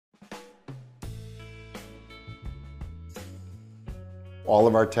All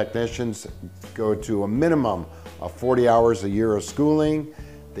of our technicians go to a minimum of 40 hours a year of schooling.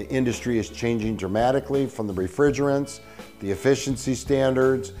 The industry is changing dramatically, from the refrigerants, the efficiency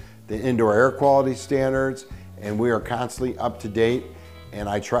standards, the indoor air quality standards, and we are constantly up to date. And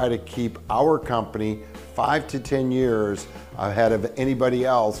I try to keep our company 5 to 10 years ahead of anybody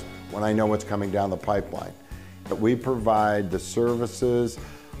else when I know what's coming down the pipeline. But we provide the services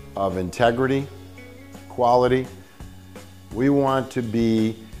of integrity, quality. We want to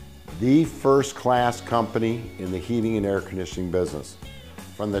be the first-class company in the heating and air conditioning business.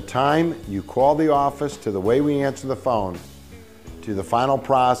 From the time you call the office, to the way we answer the phone, to the final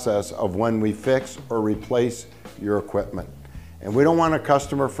process of when we fix or replace your equipment. And we don't want a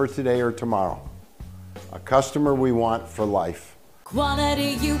customer for today or tomorrow. A customer we want for life.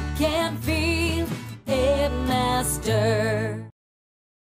 Quality you can feel, a master.